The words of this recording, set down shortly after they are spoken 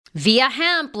Via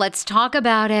Hemp, let's talk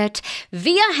about it.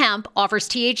 Via Hemp offers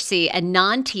THC and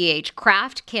non-TH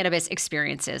craft cannabis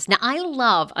experiences. Now, I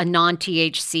love a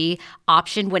non-THC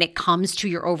option when it comes to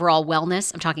your overall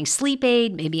wellness. I'm talking sleep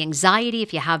aid, maybe anxiety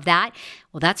if you have that.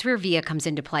 Well, that's where Via comes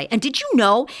into play. And did you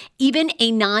know even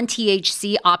a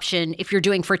non-THC option, if you're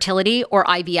doing fertility or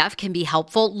IVF, can be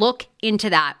helpful? Look into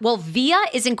that. Well, Via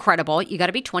is incredible. You got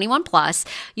to be 21 plus.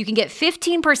 You can get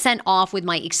 15% off with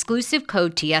my exclusive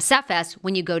code TSFS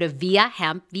when you go to Via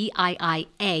Hemp,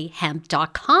 VIIA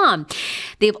hemp.com.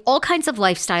 They have all kinds of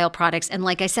lifestyle products. And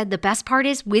like I said, the best part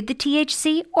is with the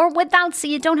THC or without, so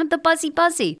you don't have the buzzy.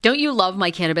 Don't you love my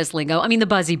cannabis lingo? I mean, the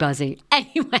buzzy.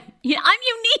 Anyway, I'm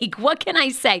unique. What can I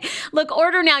say? Look,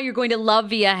 order now. You're going to love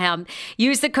Via Hemp.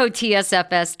 Use the code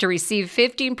TSFS to receive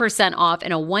 15% off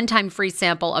and a one-time free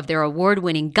sample of their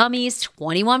award-winning gummies,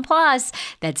 21 plus.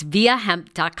 That's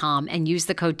viahemp.com, and use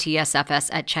the code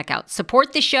TSFS at checkout.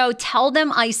 Support the show. Tell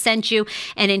them I sent you,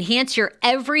 and enhance your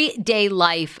everyday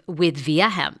life with Via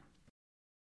Hemp.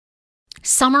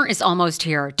 Summer is almost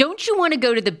here. Don't you want to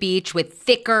go to the beach with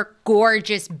thicker,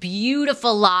 gorgeous,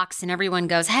 beautiful locks, and everyone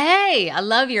goes, "Hey, I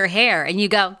love your hair," and you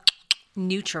go,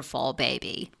 "Nutrafol,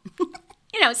 baby."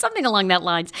 Something along that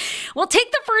lines. Well,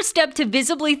 take the first step to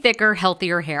visibly thicker,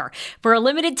 healthier hair. For a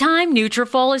limited time,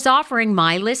 Nutrafol is offering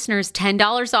my listeners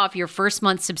 $10 off your first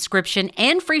month subscription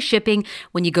and free shipping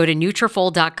when you go to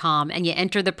Nutrafol.com and you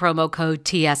enter the promo code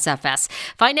TSFS.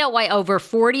 Find out why over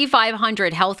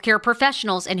 4,500 healthcare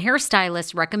professionals and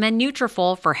hairstylists recommend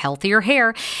Nutrafol for healthier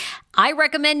hair. I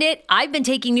recommend it. I've been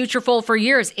taking Nutrafol for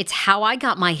years. It's how I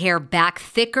got my hair back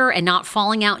thicker and not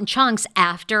falling out in chunks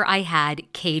after I had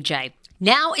KJ.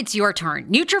 Now it's your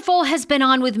turn. Nutrafol has been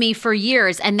on with me for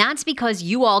years, and that's because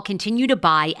you all continue to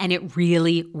buy, and it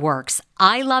really works.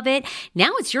 I love it. Now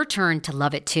it's your turn to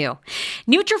love it too.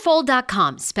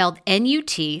 Nutrafol.com, spelled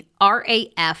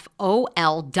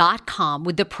Nutrafol.com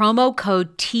with the promo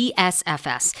code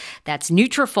TSFS. That's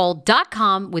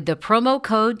Nutrafol.com with the promo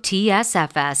code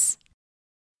TSFS.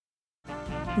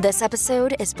 This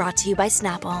episode is brought to you by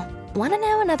Snapple. Want to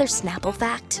know another Snapple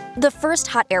fact? The first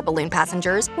hot air balloon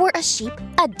passengers were a sheep,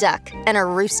 a duck, and a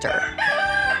rooster.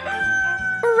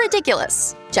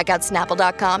 Ridiculous. Check out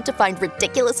Snapple.com to find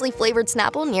ridiculously flavored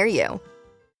Snapple near you.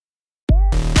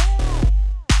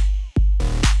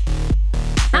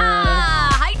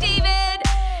 Hi, David.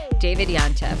 David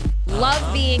Yontef.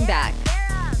 Love being back.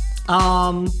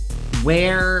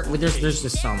 There's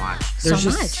just so much. There's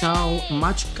just so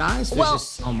much, guys. There's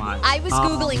just so much. I was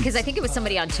Googling because I think it was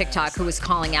somebody on TikTok who was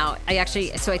calling out. I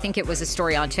think it was a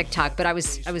story on TikTok, but I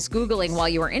was Googling while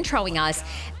you were introing us,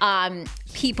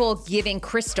 people giving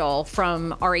Crystal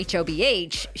from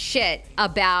RHOBH shit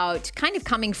about kind of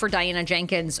coming for Diana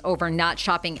Jenkins over not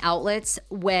shopping outlets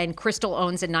when Crystal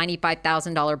owns a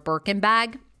 $95,000 Birkin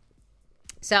bag.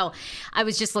 So I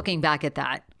was just looking back at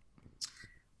that.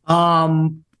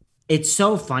 It's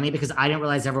so funny because I didn't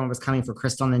realize everyone was coming for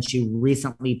Crystal, and then she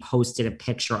recently posted a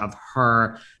picture of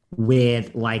her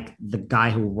with like the guy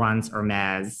who runs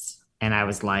Hermes. And I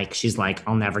was like, she's like,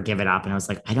 "I'll never give it up." And I was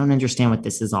like, I don't understand what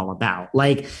this is all about.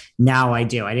 Like, now I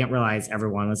do. I didn't realize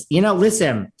everyone was,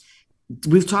 listen,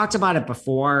 we've talked about it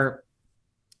before.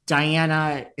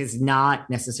 Diana is not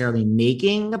necessarily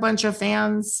making a bunch of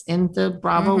fans in the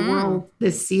Bravo world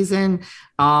this season.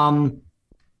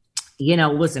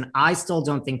 Listen, I still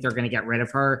don't think they're going to get rid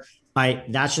of her, but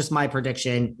that's just my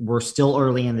prediction. We're still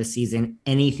early in the season.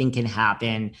 Anything can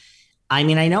happen. I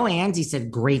mean, I know Andy said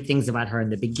great things about her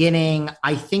in the beginning.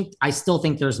 I still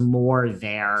think there's more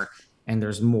there, and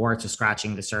there's more to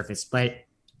scratching the surface. But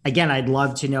again, I'd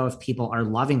love to know if people are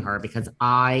loving her, because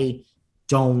I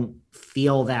don't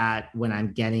feel that when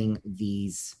I'm getting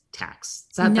these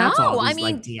texts. That's all these,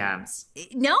 like, DMs.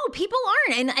 No, people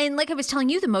aren't. And like I was telling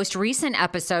you, the most recent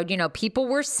episode, people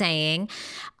were saying,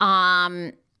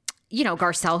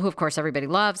 Garcelle, who of course everybody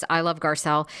loves. I love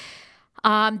Garcelle.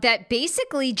 That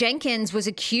basically Jenkins was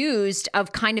accused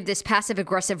of kind of this passive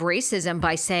aggressive racism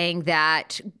by saying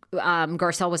that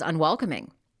Garcelle was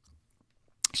unwelcoming.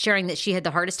 Sharing that she had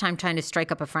the hardest time trying to strike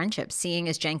up a friendship, seeing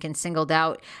as Jenkins singled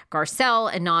out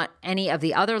Garcelle and not any of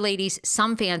the other ladies.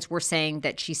 Some fans were saying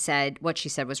that what she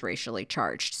said was racially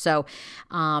charged. So,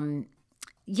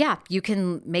 you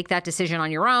can make that decision on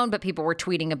your own, but people were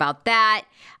tweeting about that.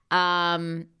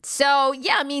 Diana,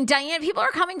 people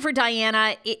are coming for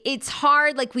Diana. It's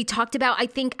hard. Like we talked about, I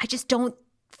just don't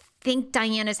think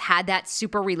Diana's had that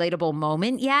super relatable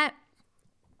moment yet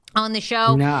on the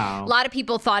show. No. A lot of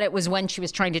people thought it was when she was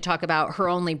trying to talk about her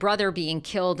only brother being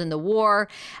killed in the war.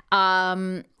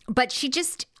 But she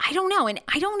just, I don't know. And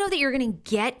I don't know that you're going to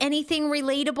get anything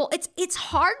relatable. It's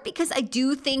hard because I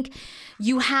do think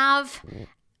you have,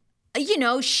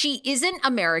 she isn't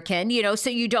American, so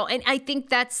you don't. And I think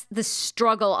that's the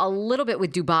struggle a little bit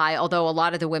with Dubai, although a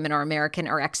lot of the women are American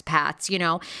or expats,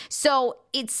 So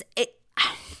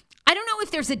I don't know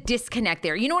if there's a disconnect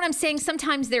there. You know what I'm saying?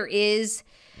 Sometimes there is.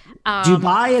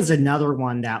 Dubai is another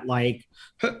one that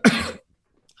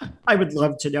I would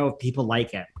love to know if people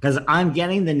like it, because I'm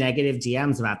getting the negative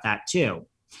DMs about that too.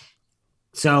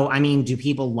 So, I mean, do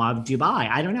people love Dubai?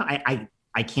 I don't know.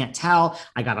 I can't tell.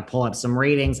 I got to pull up some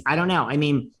ratings. I don't know. I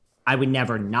mean, I would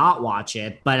never not watch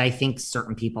it, but I think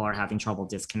certain people are having trouble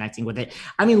disconnecting with it.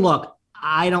 I mean, look,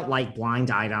 I don't like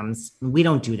blind items. We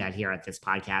don't do that here at this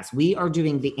podcast. We are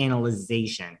doing the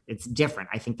analyzation. It's different.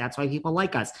 I think that's why people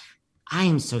like us. I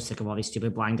am so sick of all these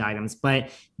stupid blind items,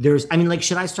 but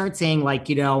should I start saying a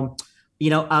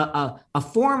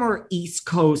former East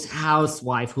Coast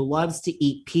housewife who loves to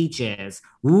eat peaches.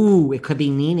 Ooh, it could be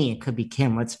Nene. It could be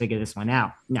Kim. Let's figure this one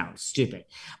out. No, stupid.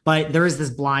 But there is this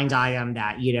blind item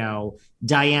that,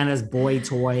 Diana's boy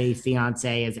toy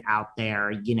fiance is out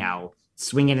there,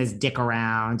 swinging his dick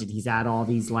around, and he's at all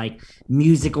these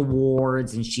music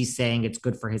awards, and she's saying it's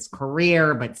good for his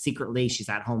career, but secretly she's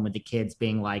at home with the kids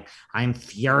being like, I'm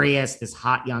furious. This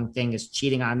hot young thing is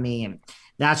cheating on me. And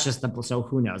that's just so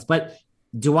who knows? But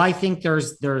do I think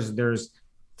there's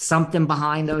something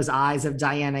behind those eyes of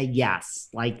Diana? Yes.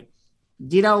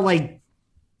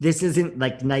 This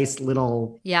isn't nice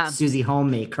little Susie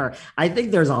Homemaker. I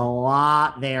think there's a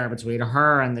lot there between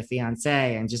her and the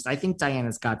fiance. And I think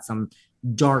Diana's got some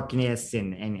darkness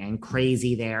and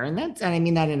crazy there. And I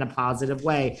mean that in a positive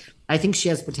way. I think she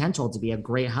has potential to be a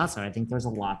great hustler. I think there's a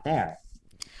lot there.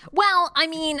 Well, I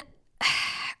mean,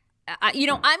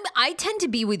 I tend to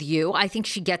be with you. I think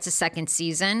she gets a second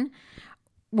season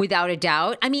without a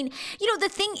doubt. I mean, the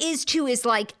thing is too, is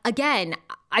again,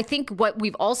 I think what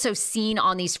we've also seen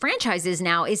on these franchises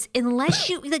now is unless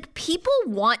you people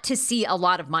want to see a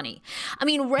lot of money. I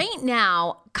mean, right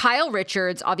now, Kyle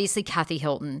Richards, obviously Kathy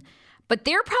Hilton, but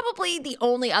they're probably the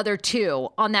only other two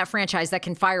on that franchise that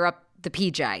can fire up the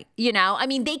PJ. I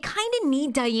mean, they kind of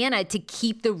need Diana to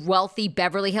keep the wealthy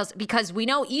Beverly Hills, because we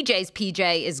know EJ's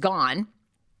PJ is gone.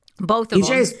 Both of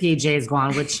EJ's PJ is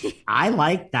gone, which I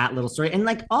like that little story.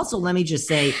 And also, let me just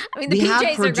say, we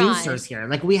have producers here.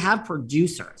 We have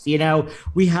producers,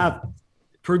 we have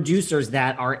producers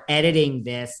that are editing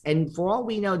this. And for all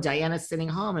we know, Diana's sitting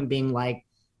home and being like,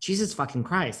 Jesus fucking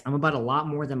Christ, I'm about a lot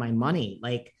more than my money.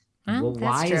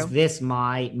 Why is this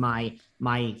my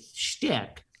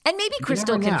shtick? And maybe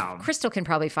Crystal can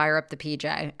probably fire up the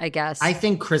PJ, I guess. I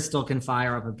think Crystal can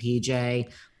fire up a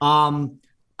PJ.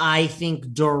 I think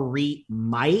Dorit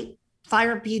might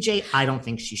fire up PJ. I don't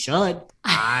think she should.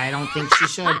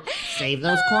 Save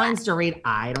those coins, Dorit.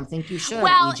 I don't think you should.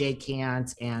 Well, EJ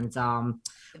can't. And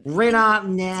Rinna,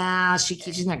 nah,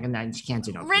 she's not gonna. She can't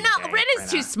do no.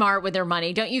 Rinna's too smart with her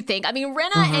money, don't you think? I mean,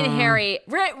 Rinna and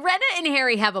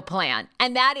Harry have a plan,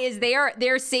 and that is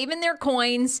they're saving their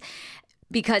coins.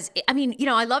 Because, I mean,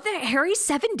 I love that Harry's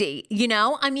 70,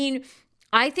 I mean,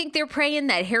 I think they're praying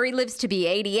that Harry lives to be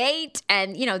 88.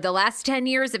 And, the last 10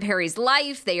 years of Harry's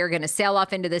life, they are going to sail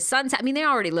off into the sunset. I mean, they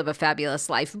already live a fabulous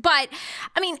life. But,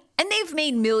 I mean, and they've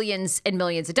made millions and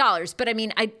millions of dollars. But, I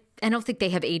mean, I don't think they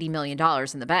have $80 million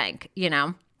in the bank,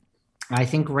 I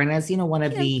think Rinna's, one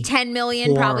of the 10 million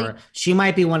poorer, probably. She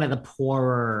might be one of the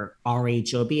poorer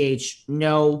RHOBH.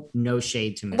 No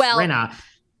shade to Miss Rinna.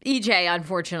 EJ,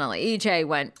 unfortunately. EJ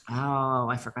went. Oh,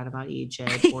 I forgot about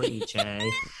EJ. Poor EJ.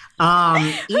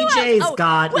 EJ's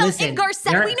got. Well, listen, and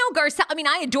Garcelle. We know Garcelle. I mean,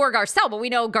 I adore Garcelle, but we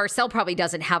know Garcelle probably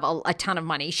doesn't have a ton of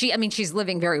money. She's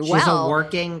living very well. She's a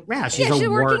working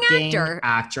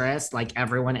actress like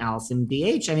everyone else in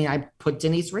BH. I mean, I put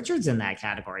Denise Richards in that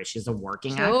category. She's a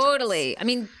working actress. Totally. I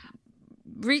mean,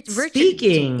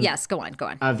 speaking. Yes, go on.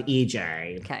 Of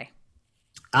EJ. Okay.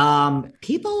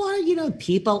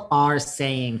 People are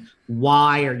saying,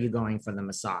 why are you going for the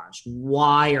massage?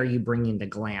 Why are you bringing the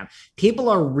glam? People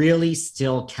are really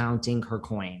still counting her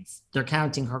coins. They're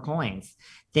counting her coins.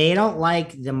 They don't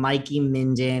like the Mikey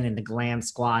Minden and the glam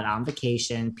squad on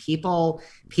vacation. People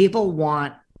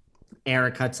want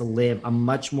Erica to live a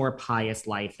much more pious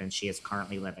life than she is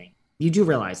currently living. You do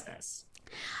realize this.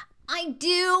 I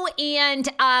do. And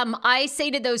I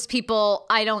say to those people,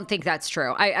 I don't think that's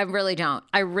true. I really don't.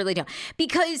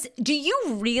 Because do you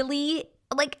really,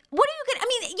 what are you going to, I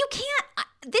mean, you can't,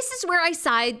 this is where I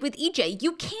side with EJ.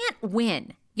 You can't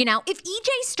win. If EJ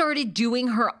started doing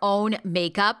her own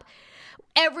makeup,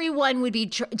 everyone would be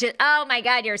just, oh my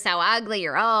God, you're so ugly.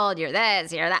 You're old. You're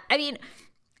this, you're that. I mean,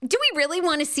 do we really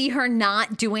want to see her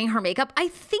not doing her makeup? I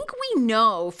think we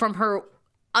know from her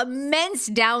immense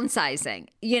downsizing,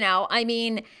 I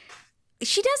mean,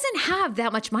 she doesn't have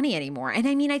that much money anymore. And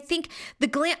I mean, I think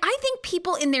I think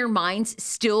people in their minds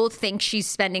still think she's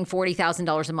spending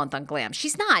 $40,000 a month on glam.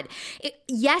 She's not.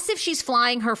 Yes, if she's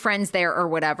flying her friends there or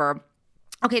whatever.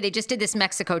 Okay, they just did this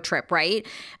Mexico trip, right?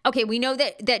 Okay, we know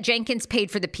that Jenkins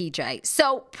paid for the PJ.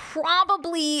 So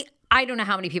probably, I don't know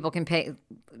how many people can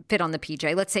fit on the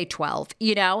PJ. Let's say 12,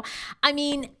 I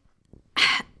mean,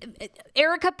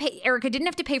 Erica didn't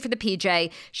have to pay for the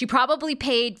PJ. She probably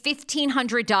paid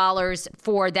 $1,500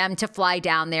 for them to fly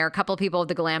down there. A couple of people of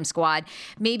the Glam Squad,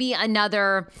 maybe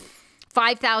another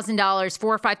 $5,000, $4,000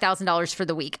 or $5,000 for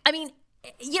the week. I mean,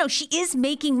 she is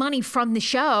making money from the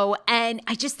show, and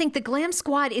I just think the Glam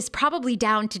Squad is probably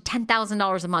down to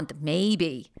 $10,000 a month,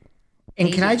 maybe.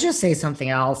 And can I just say something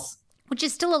else? Which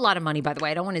is still a lot of money, by the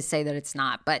way. I don't want to say that it's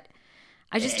not, but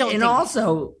I just don't. And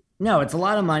also, no, it's a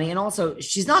lot of money. And also,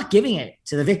 she's not giving it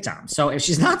to the victim. So if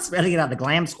she's not spending it on the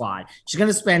Glam Squad, she's going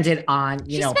to spend it on,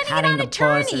 patting the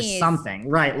puss or something.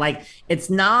 Right. Like, it's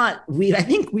not, I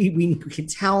think we can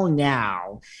tell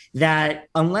now that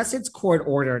unless it's court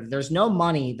ordered, there's no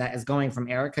money that is going from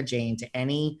Erica Jane to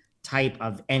any type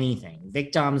of anything.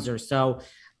 Victims or so.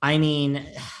 I mean,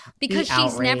 because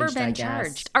she's never been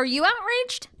charged. Are you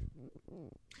outraged?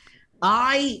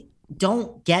 I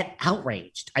don't get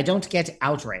outraged. I don't get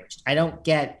outraged.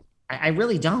 I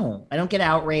really don't. I don't get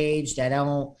outraged. I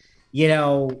don't,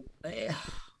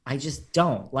 I just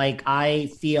don't. Like, I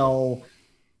feel,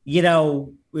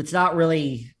 it's not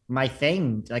really my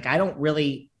thing. Like, I don't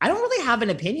really have an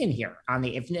opinion here on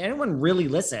if anyone really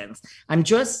listens. I'm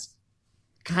just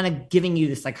kind of giving you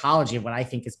the psychology of what I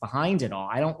think is behind it all.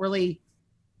 I don't really,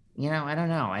 I don't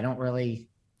know. I don't really.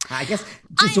 I guess,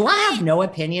 do I have no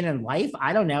opinion in life?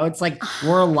 I don't know. It's like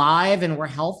we're alive and we're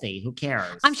healthy. Who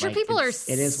cares? I'm sure people it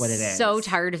is what it is. So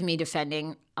tired of me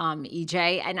defending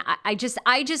EJ. And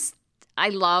I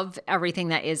love everything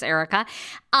that is Erica.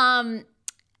 I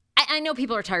know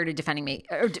people are tired of defending me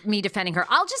or me defending her.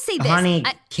 I'll just say this. Honey,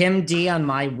 Kim D on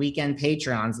my weekend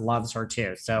Patreons loves her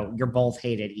too. So you're both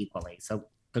hated equally. So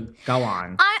go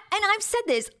on. And I've said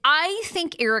this. I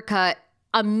think Erica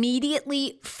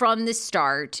immediately from the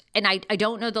start, and I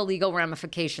don't know the legal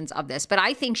ramifications of this, but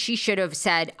I think she should have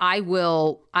said, I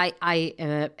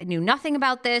knew nothing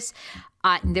about this.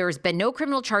 There has been no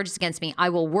criminal charges against me. I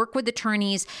will work with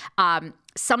attorneys.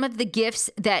 Some of the gifts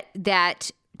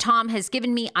that Tom has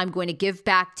given me, I'm going to give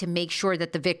back to make sure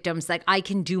that the victims, like, I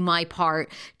can do my part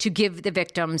to give the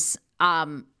victims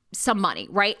some money,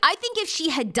 right? I think if she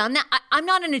had done that, I'm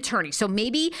not an attorney, so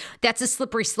maybe that's a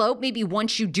slippery slope. Maybe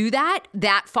once you do that,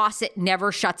 that faucet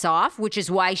never shuts off, which is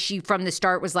why she from the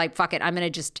start was like, fuck it, I'm going to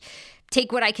just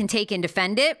take what I can take and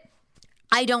defend it.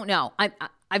 I don't know.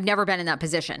 I've never been in that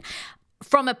position.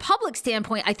 From a public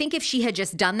standpoint, I think if she had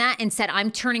just done that and said,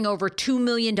 I'm turning over $2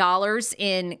 million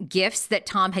in gifts that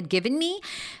Tom had given me,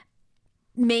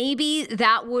 maybe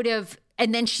that would have,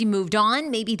 and then she moved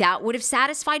on, maybe that would have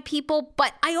satisfied people.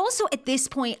 But I also, at this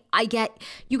point, I get,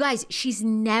 you guys, she's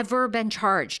never been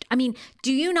charged. I mean,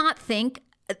 do you not think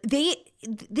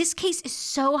this case is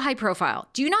so high profile?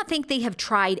 Do you not think they have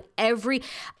tried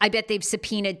I bet they've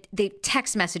subpoenaed,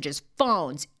 text messages,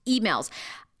 phones, emails.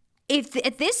 If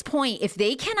at this point, if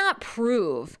they cannot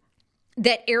prove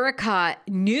that Erica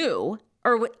knew,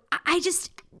 or I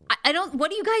don't, what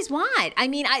do you guys want? I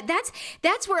mean,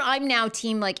 that's where I'm now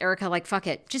team like Erica, like, fuck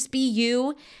it. Just be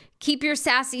you, keep your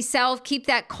sassy self, keep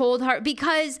that cold heart,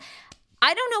 because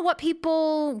I don't know what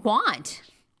people want.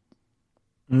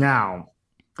 No,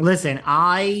 listen,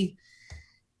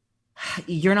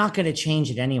 you're not going to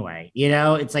change it anyway.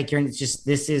 It's like,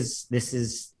 this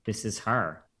is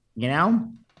her,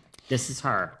 This is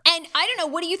her. And I don't know,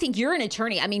 what do you think? You're an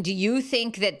attorney. I mean, do you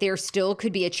think that there still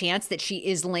could be a chance that she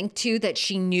is linked to, that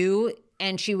she knew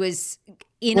and she was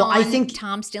on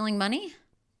Tom stealing money?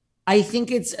 I think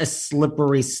it's a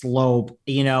slippery slope.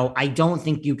 I don't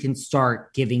think you can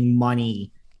start giving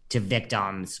money to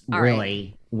victims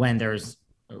when there's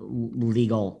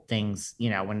legal things,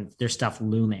 when there's stuff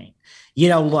looming.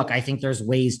 Look, I think there's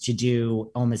ways to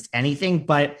do almost anything,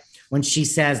 but when she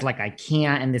says, like, I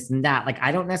can't and this and that, like,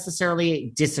 I don't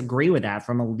necessarily disagree with that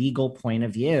from a legal point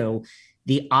of view.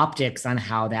 The optics on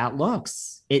how that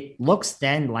looks, it looks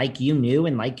then like you knew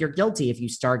and like you're guilty if you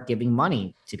start giving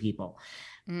money to people.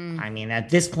 I mean, at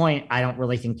this point, I don't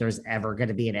really think there's ever going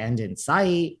to be an end in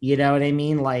sight. You know what I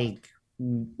mean? Like,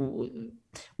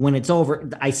 when it's over,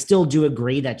 I still do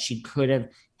agree that she could have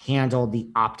handled the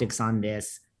optics on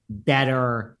this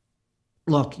better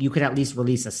look, you could at least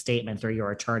release a statement through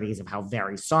your attorneys of how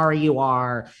very sorry you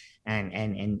are.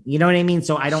 And you know what I mean?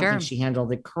 So I don't think she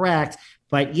handled it correct.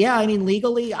 But yeah, I mean,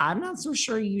 legally, I'm not so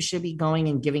sure you should be going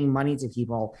and giving money to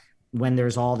people when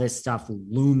there's all this stuff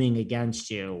looming against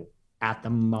you at the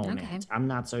moment. Okay. I'm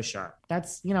not so sure.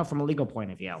 That's, from a legal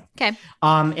point of view. Okay.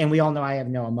 And we all know I have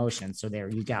no emotion. So there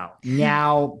you go.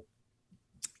 Now,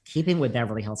 keeping with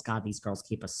Beverly Hills, God, these girls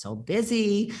keep us so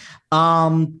busy.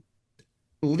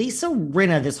 Lisa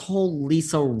Rinna, this whole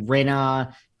Lisa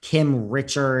Rinna, Kim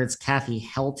Richards, Kathy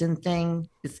Hilton thing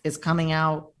is coming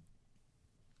out.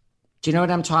 Do you know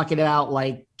what I'm talking about?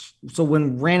 Like, so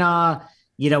when Rinna,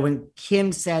 when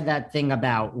Kim said that thing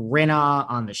about Rinna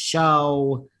on the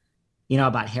show,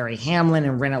 about Harry Hamlin,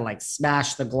 and Rinna like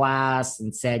smashed the glass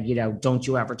and said, don't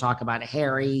you ever talk about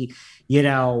Harry,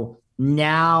 now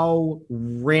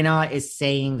Rinna is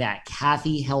saying that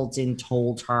Kathy Hilton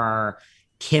told her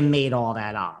Kim made all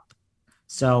that up.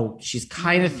 So she's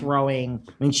kind of throwing,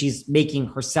 she's making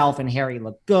herself and Harry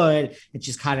look good, and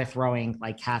she's kind of throwing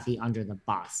like Kathy under the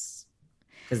bus,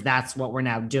 because that's what we're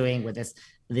now doing with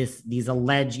these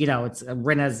alleged, it's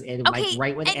Rinna's like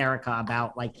right with Erica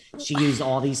about like she used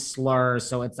all these slurs.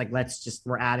 So it's like,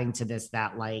 we're adding to this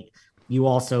that like you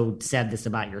also said this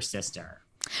about your sister.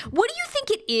 What do you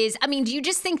think it is? I mean, do you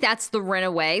just think that's the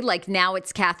Rinna way? Like now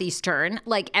it's Kathy's turn,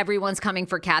 like everyone's coming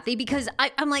for Kathy? Because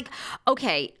I'm like,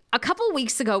 okay, a couple of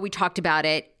weeks ago we talked about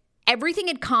it. Everything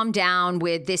had calmed down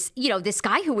with this, this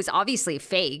guy who was obviously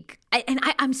fake. And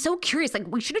I'm so curious, like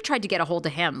we should have tried to get a hold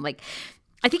of him. Like,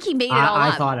 I think he made it all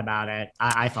up. I thought about it.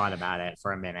 I thought about it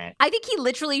for a minute. I think he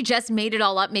literally just made it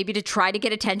all up, maybe to try to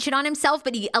get attention on himself.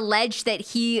 But he alleged that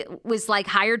he was like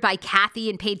hired by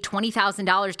Kathy and paid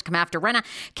 $20,000 to come after Rinna.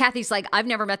 Kathy's like, I've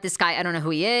never met this guy. I don't know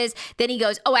who he is. Then he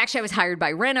goes, oh, actually, I was hired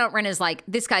by Rinna. Rinna's like,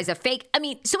 this guy's a fake. I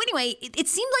mean, so anyway, it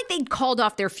seemed like they'd called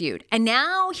off their feud. And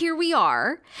now here we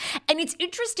are. And it's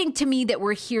interesting to me that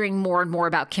we're hearing more and more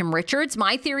about Kim Richards.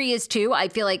 My theory is too, I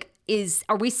feel like,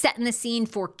 are we setting the scene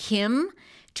for Kim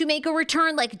to make a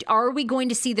return? Like, are we going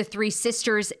to see the three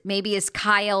sisters maybe as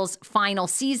Kyle's final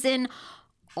season,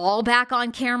 all back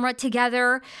on camera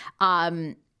together?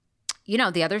 The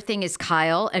other thing is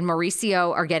Kyle and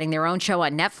Mauricio are getting their own show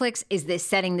on Netflix. Is this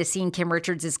setting the scene Kim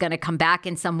Richards is going to come back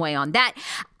in some way on that?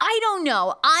 I don't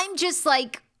know. I'm just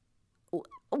like,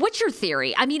 what's your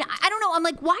theory? I mean, I don't know. I'm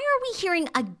like, why are we hearing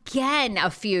again a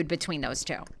feud between those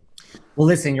two? Well,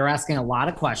 listen, you're asking a lot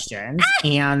of questions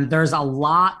and there's a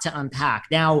lot to unpack.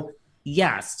 Now,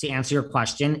 yes, to answer your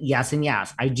question, yes and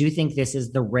yes. I do think this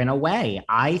is the Rinna way.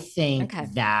 I think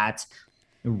that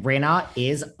Rinna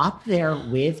is up there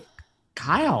with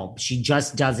Kyle. She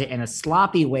just does it in a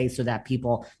sloppy way so that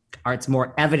it's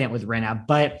more evident with Rinna.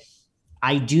 But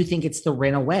I do think it's the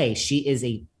Rinna way. She is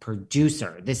a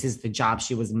producer. This is the job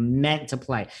she was meant to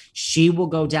play. She will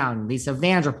go down. Lisa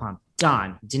Vanderpump,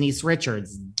 done. Denise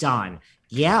Richards, done.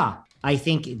 Yeah, I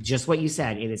think just what you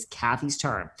said. It is Kathy's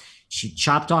turn. She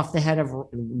chopped off the head of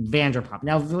Vanderpump.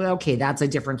 Now, okay, that's a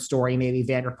different story. Maybe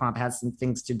Vanderpump has some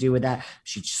things to do with that.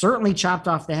 She certainly chopped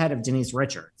off the head of Denise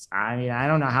Richards. I mean, I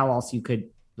don't know how else you could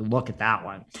look at that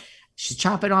one. She's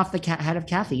chopping off the head of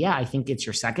Kathy. Yeah, I think it's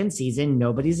your second season.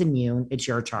 Nobody's immune. It's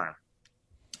your turn.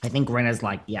 I think Rinna's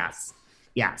like, yes.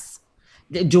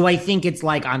 Do I think it's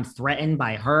like I'm threatened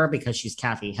by her because she's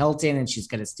Kathy Hilton and she's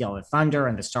going to steal the thunder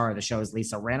and the star of the show is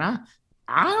Lisa Rinna?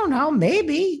 I don't know.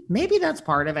 Maybe that's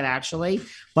part of it, actually.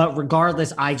 But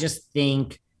regardless, I just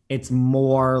think it's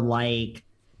more like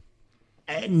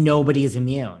nobody is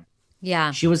immune.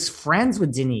 Yeah. She was friends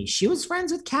with Denise. She was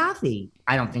friends with Kathy.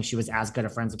 I don't think she was as good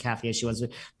of friends with Kathy as she was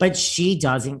but she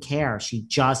doesn't care. She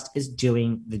just is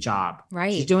doing the job.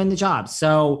 Right. She's doing the job.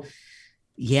 So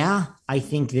yeah, I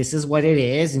think this is what it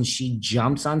is. And she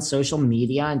jumps on social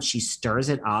media and she stirs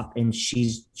it up and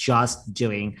she's just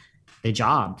doing the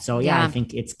job. So yeah, I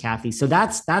think it's Kathy. So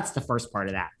that's the first part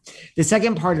of that. The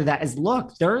second part of that is,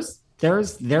 look, there's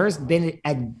been,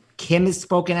 and Kim has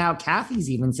spoken out. Kathy's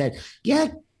even said, yeah,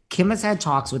 Kim has had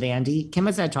talks with Andy.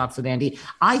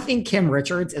 I think Kim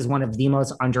Richards is one of the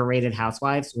most underrated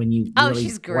housewives when you really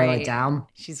boil it down.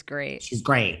 She's great. She's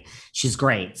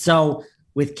great. So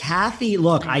with Kathy,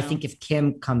 look, I think if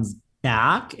Kim comes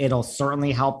back, it'll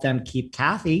certainly help them keep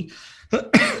Kathy.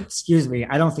 Excuse me.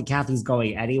 I don't think Kathy's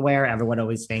going anywhere. Everyone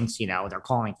always thinks, they're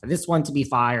calling for this one to be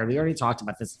fired. We already talked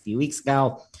about this a few weeks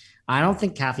ago. I don't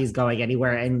think Kathy's going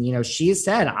anywhere. And, she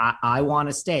said, I want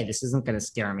to stay. This isn't going to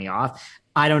scare me off.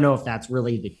 I don't know if that's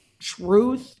really the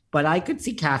truth, but I could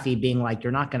see Kathy being like,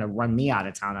 you're not going to run me out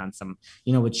of town on some,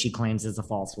 what she claims is a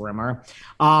false rumor.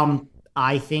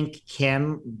 I think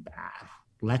Kim,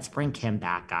 let's bring Kim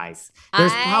back, guys.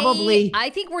 There's probably... I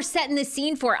think we're setting the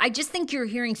scene for it. I just think you're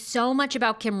hearing so much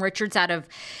about Kim Richards out of,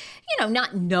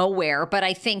 not nowhere, but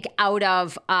I think out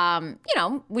of,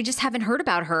 we just haven't heard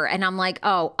about her. And I'm like,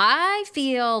 oh, I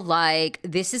feel like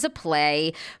this is a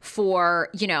play for,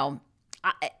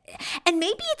 and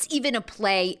maybe it's even a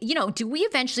play, do we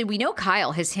eventually, we know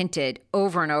Kyle has hinted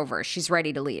over and over, she's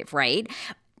ready to leave, right?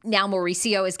 Now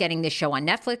Mauricio is getting this show on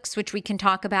Netflix, which we can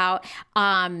talk about.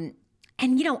 And,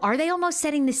 are they almost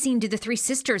setting the scene? Do the three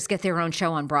sisters get their own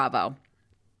show on Bravo?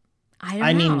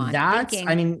 I don't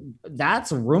know.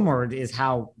 That's rumored is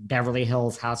how Beverly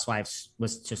Hills Housewives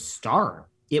was to start.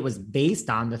 It was based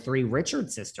on the three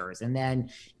Richards sisters, and then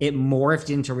it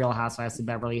morphed into Real Housewives of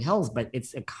Beverly Hills. But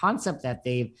it's a concept that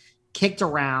they've kicked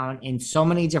around in so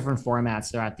many different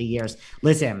formats throughout the years.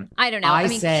 Listen, I don't know. I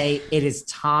say it is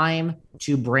time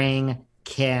to bring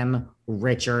Kim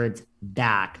Richards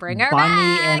back. Bring her Bunny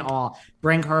back. and all.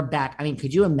 Bring her back. I mean,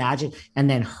 could you imagine? And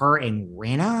then her and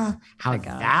Rinna, how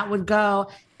that would go.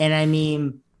 And I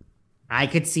mean, I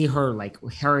could see her like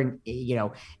her,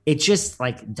 it's just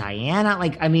like Diana.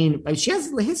 Like, I mean, she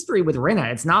has history with Rinna.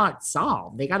 It's not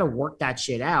solved. They got to work that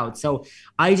shit out. So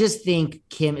I just think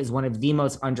Kim is one of the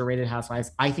most underrated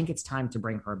housewives. I think it's time to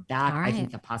bring her back. Right. I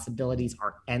think the possibilities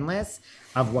are endless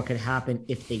of what could happen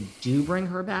if they do bring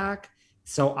her back.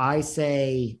 So I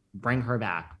say bring her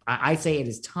back. I say it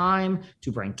is time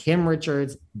to bring Kim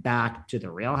Richards back to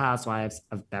the Real Housewives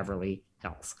of Beverly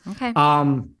Hills. Okay.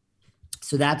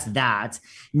 So that's that.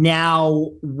 Now,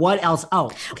 what else?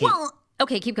 Oh, okay. Well,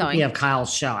 okay, keep going. We have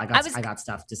Kyle's show. I got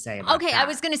stuff to say about that. I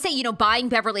was going to say, buying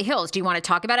Beverly Hills. Do you want to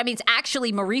talk about it? I mean, it's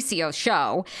actually Mauricio's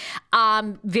show.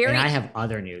 And I have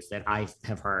other news that I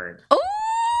have heard. Oh,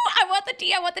 I want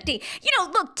the tea.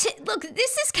 Look,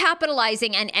 this is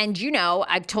capitalizing. And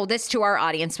I've told this to our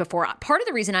audience before. Part of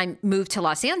the reason I moved to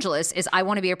Los Angeles is I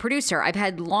want to be a producer. I've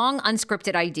had long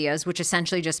unscripted ideas, which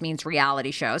essentially just means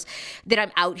reality shows that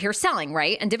I'm out here selling,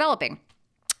 right? And developing.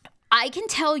 I can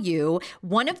tell you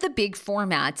one of the big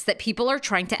formats that people are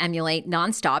trying to emulate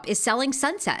nonstop is selling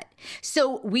Sunset.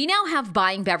 So we now have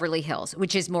Buying Beverly Hills,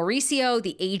 which is Mauricio,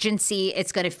 the agency.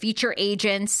 It's going to feature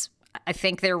agents. I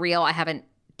think they're real. I haven't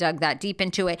dug that deep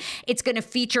into it. It's going to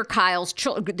feature Kyle's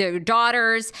their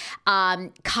daughters.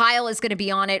 Kyle is going to be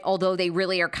on it, although they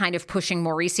really are kind of pushing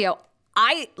Mauricio.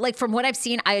 From what I've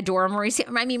seen, I adore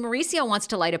Mauricio. I mean, Mauricio wants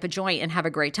to light up a joint and have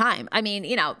a great time. I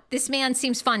mean, this man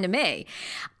seems fun to me.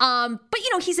 But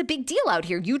he's a big deal out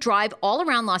here. You drive all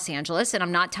around Los Angeles, and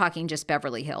I'm not talking just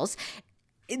Beverly Hills.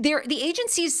 The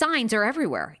agency's signs are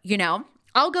everywhere,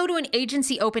 I'll go to an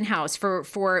agency open house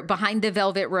for Behind the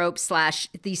Velvet Rope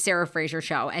 / the Sarah Fraser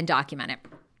Show and document it.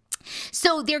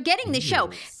 So they're getting the show.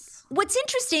 What's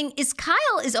interesting is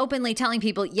Kyle is openly telling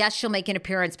people, yes, she'll make an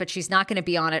appearance, but she's not going to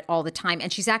be on it all the time.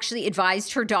 And she's actually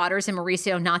advised her daughters and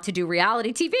Mauricio not to do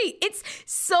reality TV. It's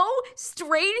so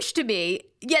strange to me,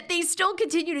 yet they still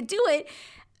continue to do it.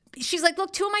 She's like,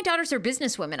 look, 2 of my daughters are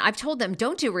businesswomen. I've told them,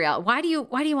 don't do reality. Why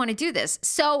do you want to do this?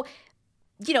 So,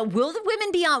 will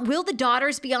the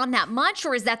daughters be on that much,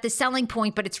 or is that the selling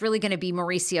point, but it's really going to be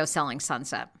Mauricio selling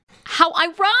Sunset? How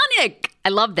ironic. I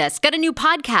love this. Got a new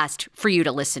podcast for you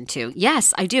to listen to.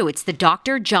 Yes, I do. It's the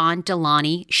Dr. John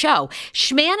Delaney Show.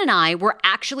 Schman and I were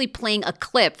actually playing a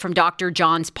clip from Dr.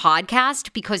 John's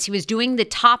podcast because he was doing the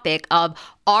topic of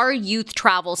are youth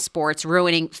travel sports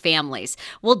ruining families?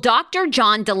 Well, Dr.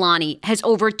 John Delaney has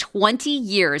over 20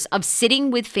 years of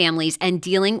sitting with families and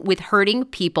dealing with hurting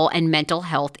people and mental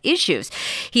health issues.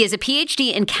 He has a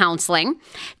PhD in counseling.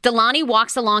 Delaney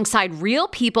walks alongside real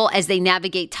people as they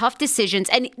navigate tough decisions.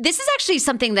 And this is actually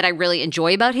something that I really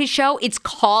enjoy about his show. It's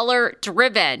caller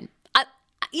driven.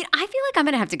 I feel like I'm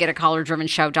going to have to get a caller-driven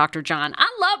show, Dr. John. I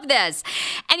love this.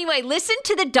 Anyway, listen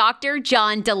to the Dr.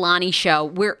 John Delaney Show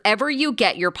wherever you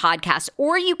get your podcast,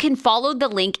 or you can follow the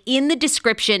link in the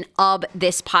description of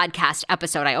this podcast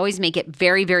episode. I always make it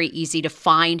very, very easy to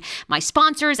find my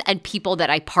sponsors and people that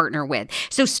I partner with.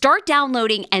 So start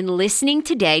downloading and listening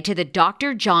today to the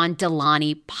Dr. John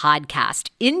Delaney podcast.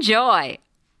 Enjoy.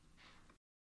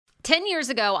 10 years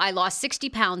ago, I lost 60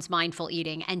 pounds mindful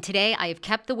eating, and today I have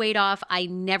kept the weight off. I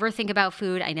never think about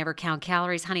food. I never count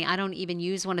calories. Honey, I don't even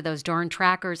use one of those darn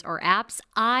trackers or apps.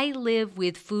 I live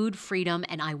with food freedom,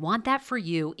 and I want that for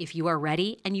you if you are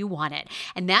ready and you want it.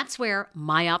 And that's where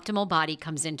My Optimal Body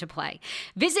comes into play.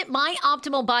 Visit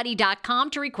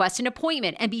myoptimalbody.com to request an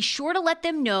appointment, and be sure to let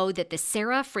them know that the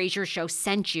Sarah Fraser Show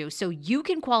sent you so you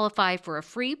can qualify for a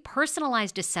free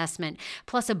personalized assessment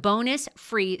plus a bonus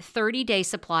free 30-day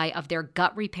supply of their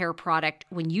gut repair product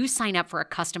when you sign up for a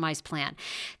customized plan.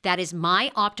 That is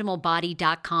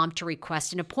myoptimalbody.com to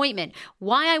request an appointment.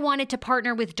 Why I wanted to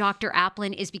partner with Dr.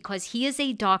 Applin is because he is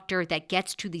a doctor that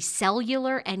gets to the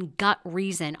cellular and gut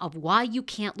reason of why you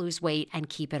can't lose weight and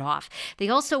keep it off. They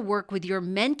also work with your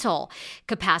mental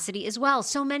capacity as well.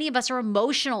 So many of us are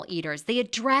emotional eaters. They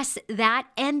address that,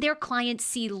 and their clients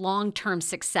see long-term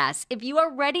success. If you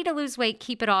are ready to lose weight,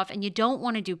 keep it off, and you don't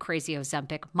want to do crazy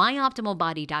Ozempic,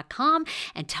 myoptimalbody.com,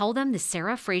 and tell them the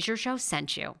Sarah Fraser Show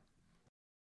sent you.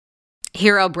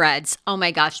 Hero breads. Oh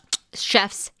my gosh.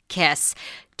 Chef's kiss.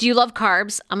 Do you love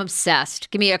carbs? I'm obsessed.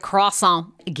 Give me a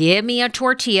croissant. Give me a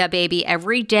tortilla, baby,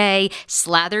 every day,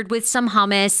 slathered with some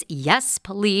hummus. Yes,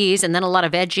 please. And then a lot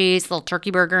of veggies, a little turkey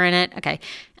burger in it. Okay.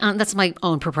 That's my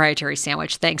own proprietary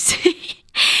sandwich. Thanks.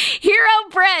 Hero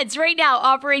Breads right now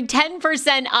offering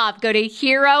 10% off. Go to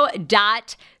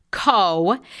hero.co.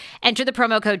 Enter the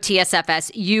promo code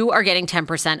TSFS. You are getting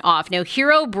 10% off. Now,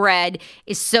 Hero Bread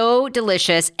is so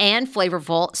delicious and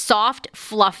flavorful, soft,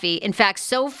 fluffy. In fact,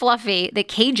 so fluffy that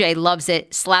KJ loves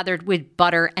it slathered with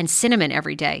butter and cinnamon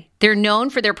every day. They're known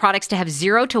for their products to have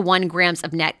 0 to 1 grams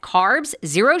of net carbs,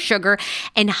 0 sugar,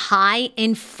 and high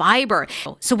in fiber.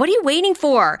 So what are you waiting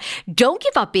for? Don't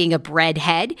give up being a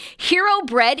breadhead. Hero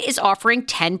Bread is offering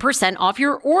 10% off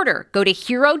your order. Go to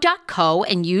hero.co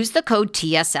and use the code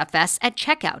TSFS at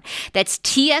checkout. That's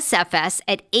TSFS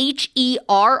at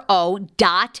HERO.CO.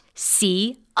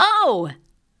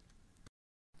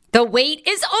 The wait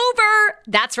is over.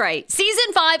 That's right.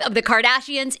 Season 5 of The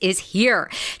Kardashians is here.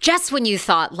 Just when you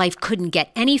thought life couldn't get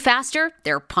any faster,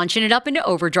 they're punching it up into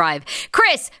overdrive.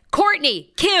 Kris,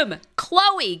 Kourtney, Kim,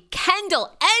 Khloe,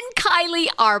 Kendall, and Kylie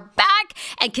are back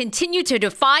and continue to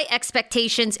defy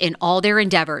expectations in all their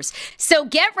endeavors. So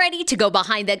get ready to go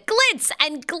behind the glitz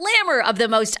and glamour of the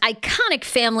most iconic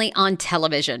family on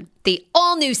television. The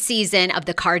all-new season of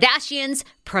The Kardashians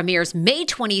premieres May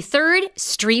 23rd,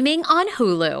 streaming on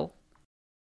Hulu.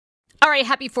 All right,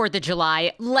 happy 4th of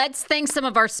July. Let's thank some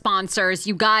of our sponsors.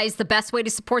 You guys, the best way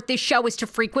to support this show is to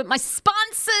frequent my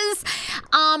sponsors.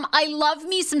 I love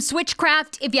me some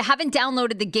Switchcraft. If you haven't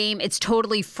downloaded the game, it's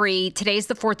totally free. Today's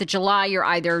the 4th of July. You're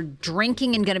either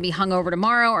drinking and going to be hungover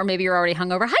tomorrow, or maybe you're already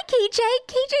hungover. Hi, KJ.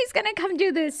 KJ's going to come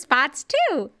do the spots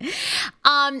too.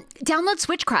 Download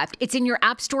Switchcraft. It's in your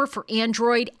app store for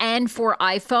Android and for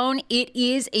iPhone. It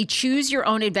is a choose your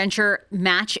own adventure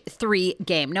match 3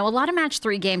 game. Now, a lot of match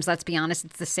 3 games, let's be honest,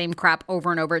 it's the same crap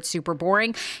over and over. It's super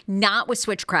boring. Not with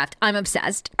Switchcraft. I'm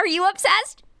obsessed. Are you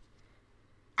obsessed?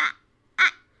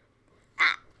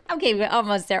 Okay, we're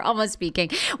almost there, almost speaking.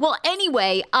 Well,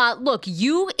 anyway, look,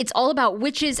 it's all about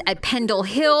witches at Pendle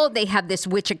Hill. They have this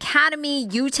witch academy.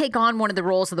 You take on one of the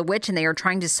roles of the witch, and they are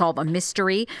trying to solve a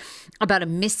mystery about a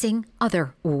missing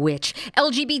other witch.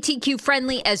 LGBTQ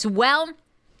friendly as well.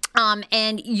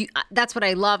 That's what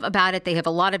I love about it. They have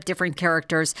a lot of different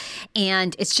characters,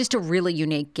 and it's just a really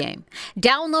unique game.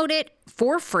 Download it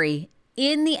for free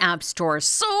in the App Store.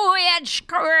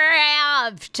 Switchcraft.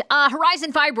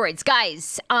 Horizon fibroids.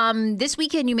 Guys, this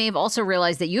weekend you may have also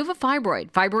realized that you have a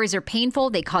fibroid. Fibroids are painful.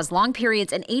 They cause long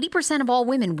periods, and 80% of all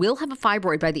women will have a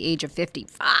fibroid by the age of 50.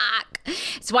 Fuck.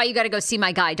 It's why you got to go see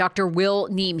my guy, Dr. Will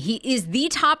Neem. He is the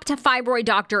top fibroid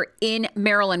doctor in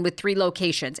Maryland with 3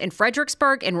 locations, in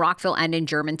Fredericksburg, in Rockville, and in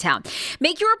Germantown.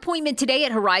 Make your appointment today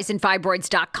at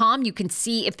horizonfibroids.com. You can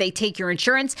see if they take your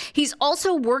insurance. He's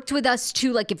also worked with us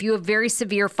too, like if you have very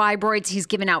severe fibroids, he's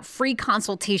given out free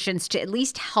consultations to at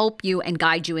least help you and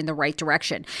guide you in the right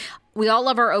direction. We all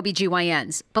love our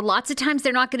OBGYNs, but lots of times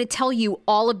they're not going to tell you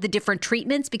all of the different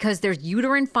treatments because there's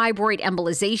uterine fibroid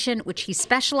embolization, which he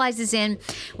specializes in,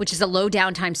 which is a low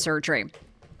downtime surgery.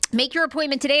 Make your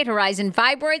appointment today at Horizon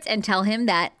Fibroids and tell him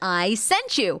that I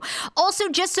sent you. Also,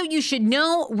 just so you should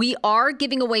know, we are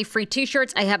giving away free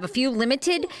t-shirts. I have a few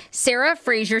limited Sarah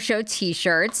Fraser Show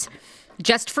t-shirts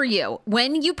just for you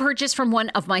when you purchase from one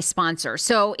of my sponsors.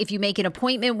 So if you make an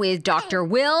appointment with Dr.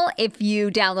 Will, if you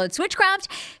download Switchcraft,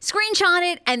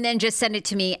 screenshot it, and then just send it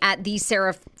to me at the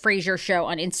Sarah Fraser Show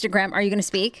on Instagram. Are you going to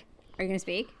speak? Are you going to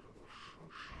speak?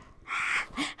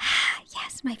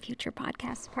 Yes, my future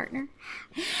podcast partner.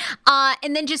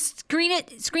 And then just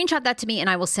screenshot that to me,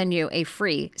 and I will send you a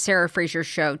free Sarah Fraser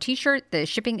Show t-shirt. The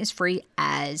shipping is free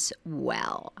as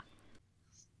well.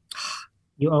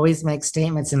 You always make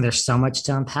statements, and there's so much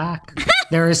to unpack.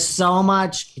 There is so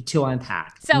much to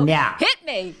unpack. So now, hit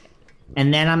me.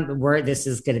 And then this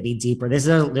is going to be deeper.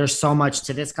 There's so much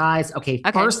to this, guys. Okay,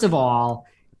 first of all,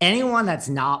 anyone that's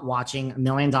not watching $1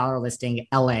 Million Listing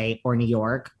LA or New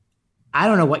York, I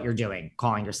don't know what you're doing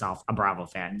calling yourself a Bravo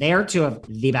fan. They are two of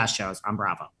the best shows on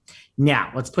Bravo.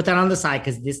 Now, let's put that on the side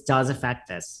because this does affect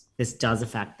this. This does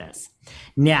affect this.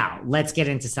 Now, let's get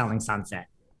into Selling Sunset.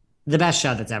 The best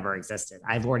show that's ever existed.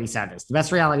 I've already said this. The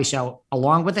best reality show,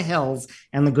 along with The Hills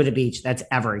and Laguna Beach, that's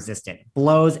ever existed.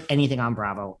 Blows anything on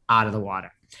Bravo out of the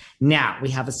water. Now, we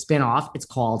have a spinoff. It's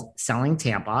called Selling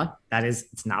Tampa. That is,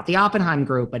 it's not the Oppenheim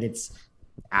group, but it's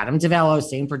Adam DeVello,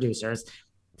 same producers.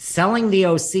 Selling the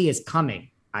OC is coming.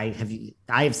 I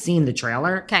have seen the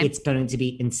trailer. Okay. It's going to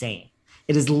be insane.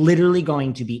 It is literally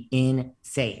going to be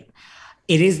insane.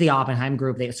 It is the Oppenheim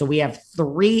group. So we have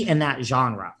 3 in that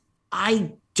genre.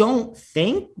 I don't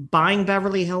think Buying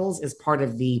Beverly Hills is part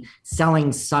of the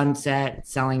Selling Sunset,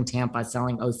 Selling Tampa,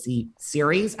 Selling OC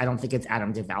series. I don't think it's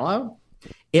Adam DeVello.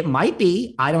 It might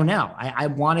be. I don't know. I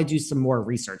want to do some more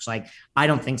research. Like, I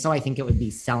don't think so. I think it would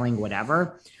be Selling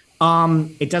whatever.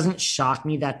 It doesn't shock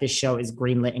me that this show is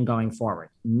greenlit and going forward.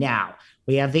 Now,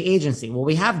 we have the agency. Well,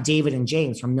 we have David and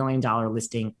James from $1 Million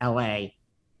Listing LA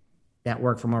that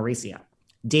work for Mauricio.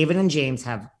 David and James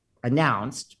have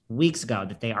announced weeks ago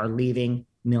that they are leaving $1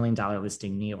 Million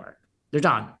Listing New York. They're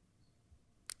done.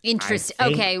 Interesting.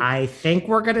 Okay. I think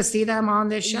we're going to see them on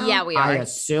this show. Yeah, we are. I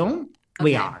assume.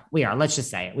 Okay. We are. Let's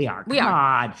just say it. We are. We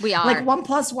are. Like 1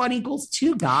 + 1 =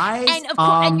 2, guys. And of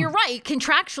course, and you're right.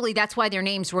 Contractually, that's why their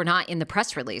names were not in the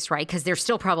press release, right? Because they're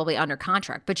still probably under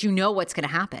contract. But you know what's going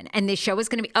to happen, and this show is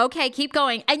going to be okay. Keep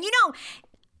going, and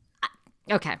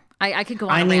okay. I could go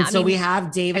on. We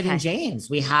have David and James.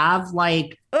 We have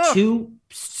like 2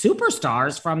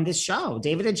 superstars from this show.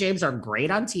 David and James are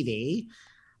great on TV.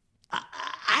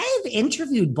 I've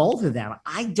interviewed both of them.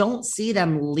 I don't see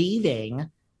them leaving $1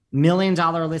 Million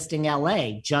Listing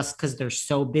LA just because they're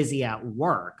so busy at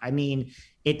work. I mean,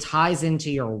 it ties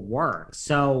into your work.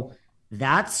 So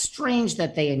that's strange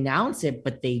that they announce it,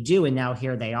 but they do. And now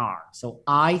here they are. So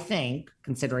I think,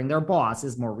 considering their boss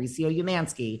is Mauricio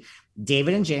Umansky,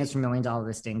 David and James from $1 Million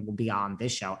Listing will be on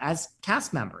this show as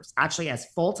cast members, actually as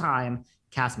full-time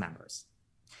cast members.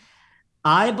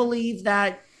 I believe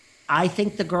that I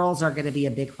think the girls are going to be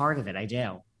a big part of it. I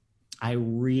do. I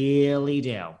really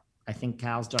do. I think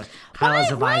Kyle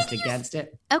has advised against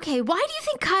it. Okay, why do you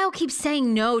think Kyle keeps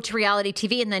saying no to reality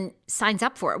TV and then signs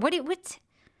up for it? What's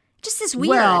just this weird?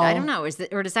 Well, I don't know. Does that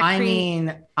create? I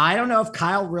mean, I don't know if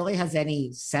Kyle really has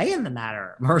any say in the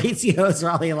matter. Mauricio's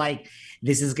probably like,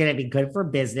 this is going to be good for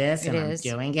business, and I'm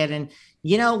doing it. And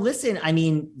listen, I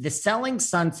mean, the Selling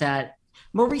Sunset.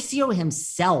 Mauricio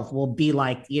himself will be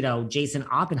like, Jason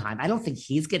Oppenheim. I don't think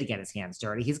he's going to get his hands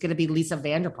dirty. He's going to be Lisa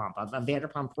Vanderpump of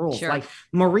Vanderpump Rules. Sure. Like,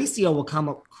 Mauricio will come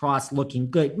across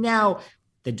looking good. Now,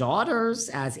 the daughters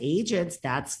as agents,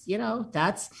 think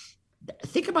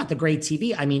about the great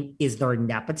TV. I mean, is there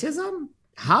nepotism?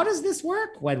 How does this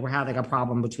work when we're having a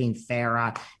problem between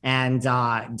Farrah and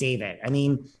David? I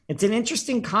mean, it's an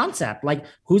interesting concept. Like,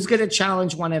 who's going to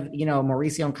challenge one of,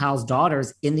 Mauricio and Kyle's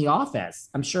daughters in the office?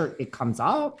 I'm sure it comes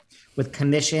up with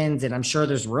commissions, and I'm sure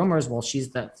there's rumors. Well,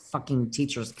 she's the fucking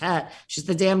teacher's pet. She's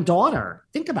the damn daughter.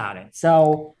 Think about it.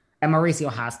 So, and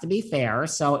Mauricio has to be fair.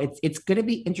 So it's going to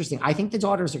be interesting. I think the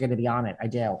daughters are going to be on it. I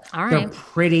do. All right. They're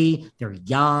pretty. They're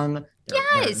young.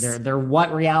 Yes. They're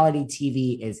what reality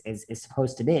TV is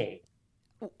supposed to be.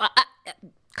 I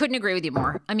couldn't agree with you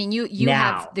more. I mean, you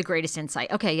have the greatest insight.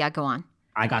 Okay, yeah, go on.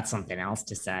 I got something else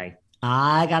to say.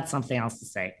 I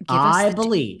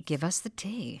believe. Give us the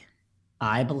tea.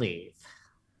 I believe.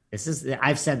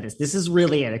 I've said this. This is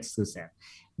really an exclusive.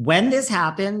 When this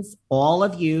happens, all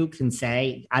of you can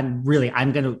say, I'm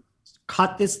going to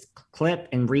cut this clip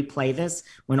and replay this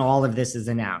when all of this is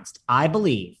announced. I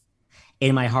believe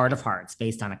in my heart of hearts,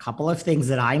 based on a couple of things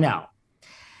that I know,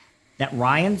 that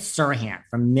Ryan Serhant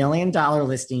from $1 Million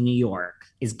Listing New York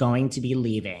is going to be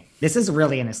leaving. This is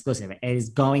really an exclusive. It is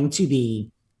going to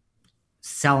be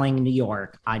Selling New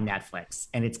York on Netflix,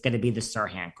 and it's going to be the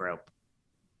Serhant Group.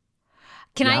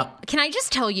 Can I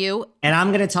just tell you? And I'm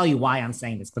going to tell you why I'm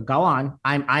saying this, but go on.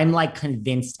 I'm like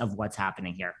convinced of what's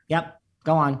happening here. Yep,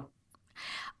 go on.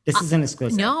 This is an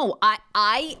exclusive. No,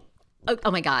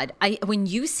 oh my God. When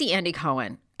you see Andy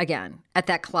Cohen again at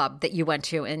that club that you went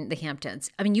to in the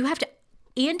Hamptons, I mean,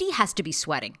 Andy has to be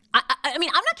sweating. I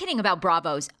mean, I'm not kidding about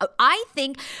Bravo's. I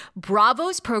think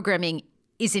Bravo's programming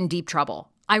is in deep trouble.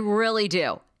 I really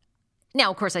do. Now,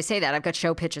 of course, I say that. I've got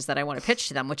show pitches that I want to pitch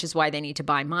to them, which is why they need to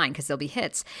buy mine, because they'll be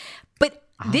hits. But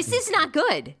this is not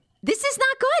good. This is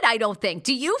not good, I don't think.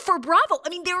 Do you, for Bravo? I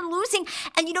mean, they're losing.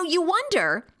 And, you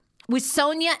wonder, with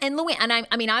Sonia and Luann,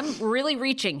 and I'm really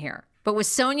reaching here, but with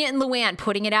Sonia and Luann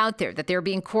putting it out there that they're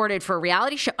being courted for a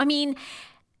reality show, I mean,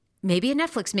 maybe a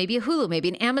Netflix, maybe a Hulu, maybe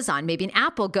an Amazon, maybe an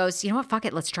Apple goes, you know what, fuck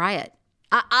it, let's try it.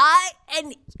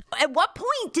 And at what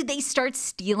point did they start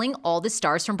stealing all the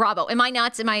stars from Bravo? Am I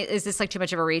nuts? Is this like too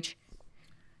much of a reach?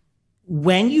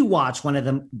 When you watch one of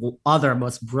the other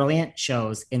most brilliant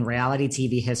shows in reality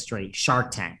TV history,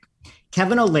 Shark Tank,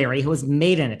 Kevin O'Leary, who has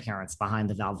made an appearance behind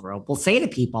the velvet rope, will say to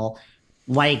people,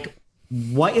 like,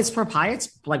 what is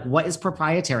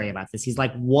proprietary about this? He's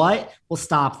like, what will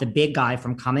stop the big guy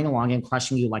from coming along and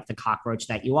crushing you like the cockroach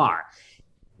that you are?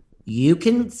 You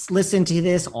can listen to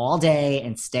this all day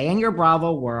and stay in your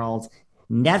Bravo world.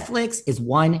 Netflix is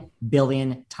 1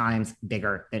 billion times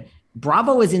bigger than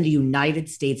Bravo is in the United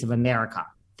States of America.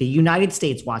 The United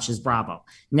States watches Bravo.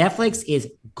 Netflix is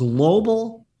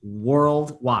global,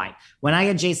 worldwide. When I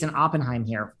had Jason Oppenheim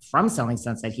here from Selling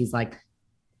Sunset, he's like,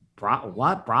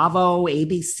 what? Bravo,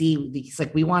 ABC. He's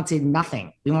like, we wanted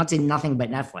nothing. We wanted nothing but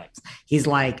Netflix. He's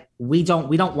like, we don't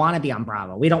want to be on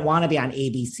Bravo. We don't want to be on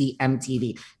ABC,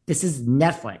 MTV. This is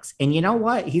Netflix. And you know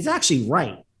what? He's actually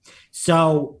right.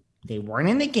 So they weren't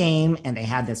in the game, and they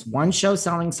had this one show,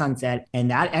 Selling Sunset,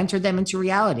 and that entered them into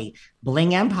reality.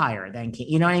 Bling Empire then came,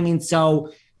 you know what I mean?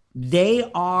 So they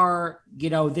are,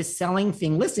 this selling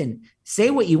thing. Listen,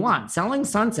 say what you want. Selling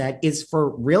Sunset is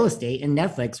for real estate, and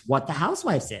Netflix what The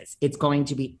Housewives is. It's going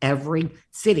to be every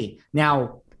city.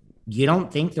 Now, you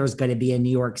don't think there's going to be a New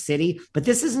York City, but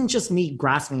this isn't just me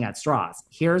grasping at straws.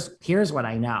 Here's what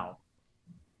I know.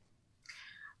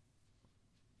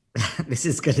 This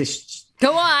is going to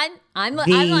go on. I'm like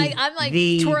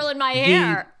twirling my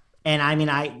hair. And I mean,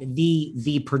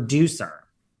 the producer,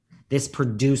 this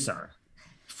producer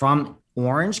from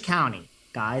Orange County,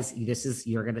 guys,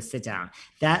 you're going to sit down.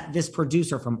 This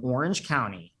producer from Orange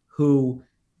County who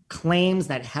claims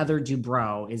that Heather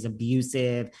Dubrow is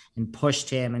abusive and pushed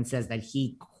him and says that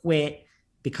he quit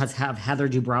because of Heather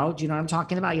Dubrow. Do you know what I'm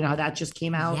talking about? You know how that just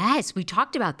came out? Yes, we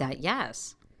talked about that.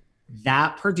 Yes.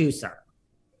 That producer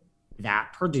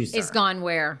is gone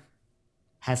where?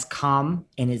 Has come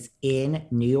and is in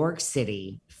New York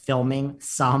City filming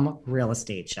some real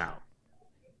estate show.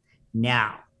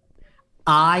 Now,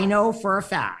 I know for a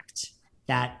fact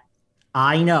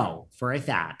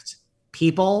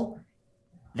people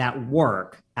that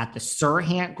work at the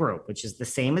Serhant Group, which is the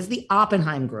same as the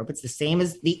Oppenheim Group. It's the same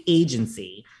as the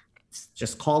agency. It's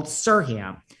just called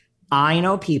Serhant. I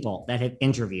know people that have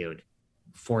interviewed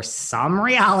for some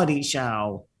reality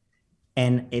show,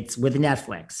 and it's with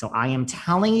Netflix. So I am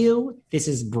telling you, this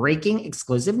is breaking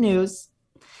exclusive news.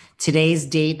 Today's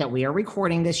date that we are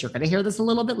recording this, you're going to hear this a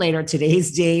little bit later.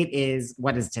 Today's date is,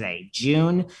 what is today?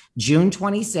 June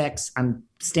 26th. I'm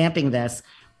stamping this.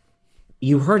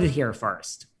 You heard it here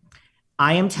first.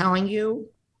 I am telling you,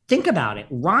 think about it.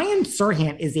 Ryan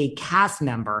Serhant is a cast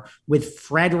member with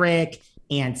Frederick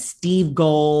and Steve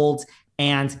Gold.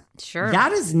 And sure,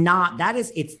 it's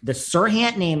the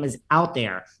Serhant name is out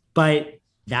there, but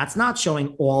that's not showing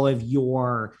all of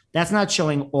your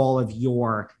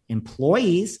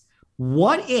employees.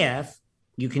 What if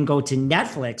you can go to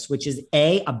Netflix, which is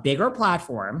a bigger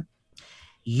platform?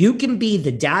 You can be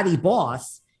the daddy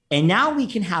boss, and now we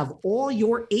can have all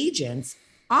your agents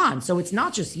on. So it's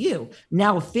not just you.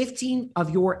 Now 15 of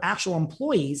your actual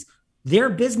employees, their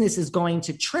business is going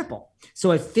to triple. So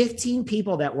if 15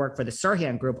 people that work for the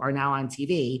Serhant Group are now on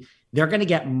TV, they're going to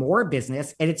get more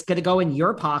business, and it's going to go in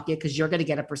your pocket because you're going to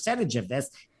get a percentage of this.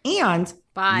 And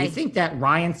you think that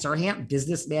Ryan Serhant,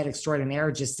 businessman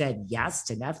extraordinaire, just said yes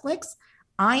to Netflix?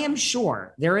 I am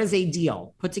sure there is a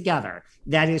deal put together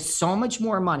that is so much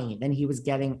more money than he was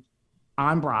getting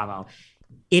on Bravo.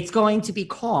 It's going to be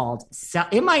called,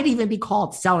 it might even be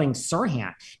called Selling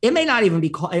Serhant. It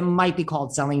might be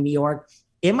called Selling New York.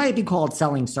 It might be called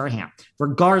Selling Serhant.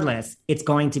 Regardless, it's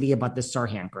going to be about the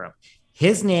Serhant Group.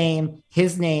 His name.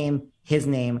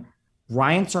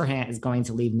 Ryan Serhant is going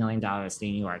to leave $1 million to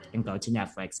New York and go to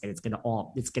Netflix, and it's going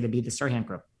to be the Serhant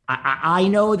Group. I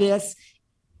know this.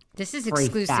 This is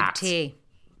exclusive tea.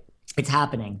 It's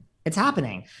happening.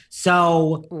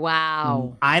 So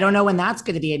wow. I don't know when that's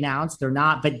going to be announced. They're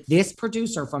not, but this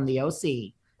producer from the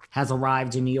OC has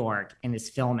arrived in New York and is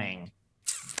filming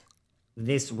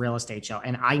this real estate show.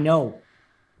 And I know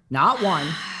not one,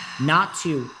 not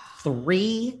two,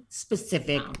 3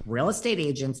 specific real estate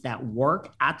agents that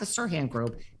work at the Serhant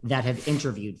Group that have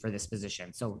interviewed for this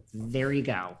position. So there you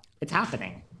go. It's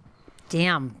happening.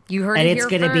 Damn, you heard and it here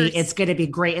first. It's gonna be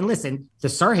great. And listen, the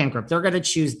Serhant Group, they're gonna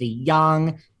choose the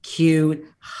young, cute,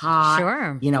 hot,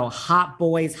 sure, hot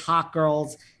boys, hot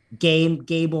girls,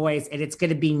 gay boys, and it's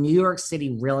gonna be New York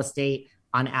City real estate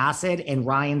on acid. And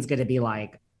Ryan's gonna be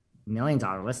like $1 million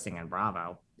listing in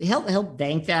Bravo. He'll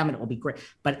thank them, and it will be great.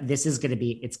 But it's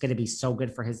gonna be so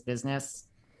good for his business.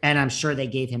 And I'm sure they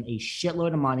gave him a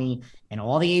shitload of money, and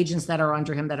all the agents that are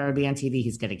under him that are to be on TV,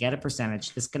 he's going to get a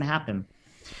percentage. This is going to happen.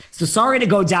 So sorry to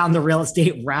go down the real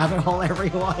estate rabbit hole,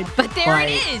 everyone. But there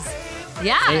it is.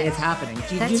 Yeah. It's happening.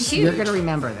 That's huge. You're going to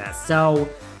remember this. So,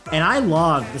 and I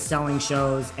love the selling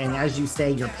shows. And as you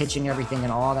say, you're pitching everything,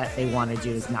 and all that they want to do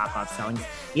is knock off selling.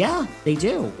 Yeah, they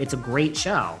do. It's a great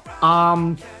show.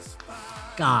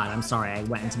 God, I'm sorry. I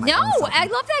went into my own I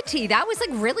love that tea. That was like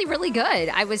really, really good.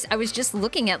 I was just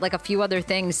looking at like a few other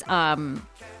things